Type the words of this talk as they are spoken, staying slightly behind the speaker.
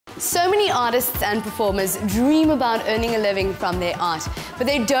So many artists and performers dream about earning a living from their art, but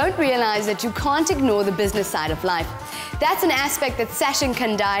they don't realize that you can't ignore the business side of life. That's an aspect that Sashin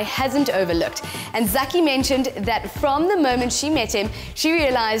Kandhai hasn't overlooked. And Zakeeya mentioned that from the moment she met him, she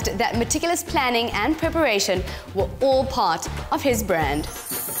realized that meticulous planning and preparation were all part of his brand.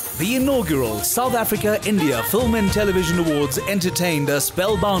 The inaugural South Africa-India Film and Television Awards entertained a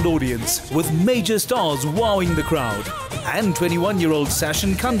spellbound audience with major stars wowing the crowd. And 21-year-old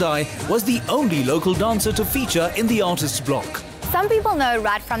Sashin Kandhai was the only local dancer to feature in the artist's block. Some people know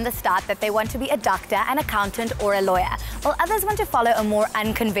right from the start that they want to be a doctor, an accountant or a lawyer, while others want to follow a more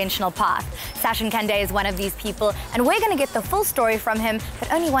unconventional path. Sashin Kandhai is one of these people, and we're going to get the full story from him,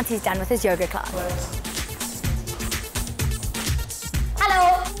 but only once he's done with his yoga class.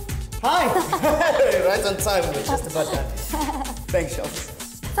 Hello! Hi! Right on time, we're just about that. Thanks, Shelf.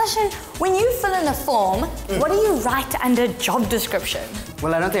 Sashin, when you fill in a form, what do you write under job description?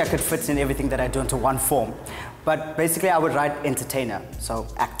 Well, I don't think I could fit in everything that I do into one form. But basically, I would write entertainer. So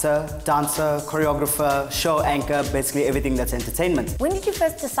actor, dancer, choreographer, show anchor, basically everything that's entertainment. When did you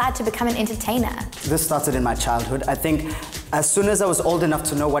first decide to become an entertainer? This started in my childhood. I think as soon as I was old enough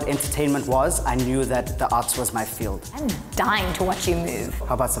to know what entertainment was, I knew that the arts was my field. I'm dying to watch you move.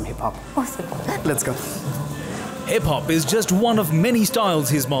 How about some hip-hop? Awesome. Let's go. Hip-hop is just one of many styles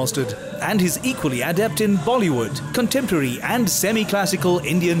he's mastered, and he's equally adept in Bollywood, contemporary and semi-classical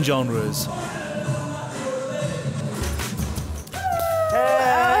Indian genres.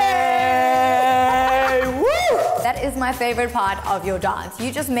 That is my favorite part of your dance.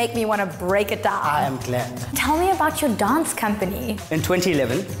 You just make me want to break it down. I am glad. Tell me about your dance company. In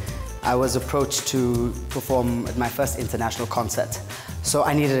 2011, I was approached to perform at my first international concert. So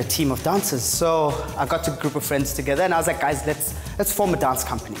I needed a team of dancers. So I got a group of friends together and I was like, guys, let's form a dance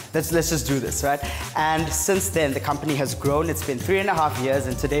company. Let's just do this, right? And since then, the company has grown. It's been 3.5 years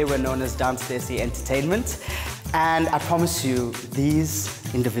and today we're known as Dance Desi Entertainment. And I promise you, these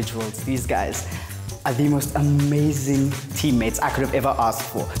individuals, these guys, are the most amazing teammates I could have ever asked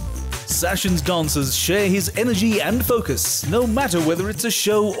for. Sashin's dancers share his energy and focus, no matter whether it's a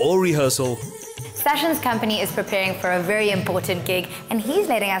show or rehearsal. Sashin's company is preparing for a very important gig, and he's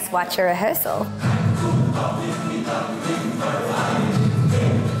letting us watch a rehearsal.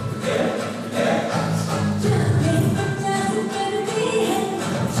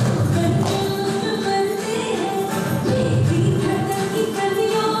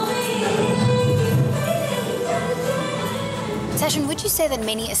 Sashin, would you say that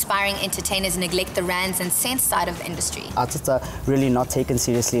many aspiring entertainers neglect the rands and cents side of the industry? Artists are really not taken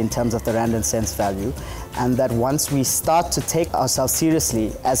seriously in terms of the rand and cents value, and that once we start to take ourselves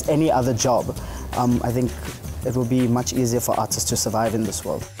seriously as any other job, I think it will be much easier for artists to survive in this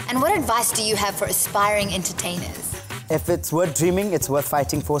world. And what advice do you have for aspiring entertainers? If it's worth dreaming, it's worth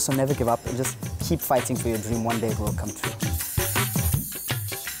fighting for, so never give up and just keep fighting for your dream. One day it will come true.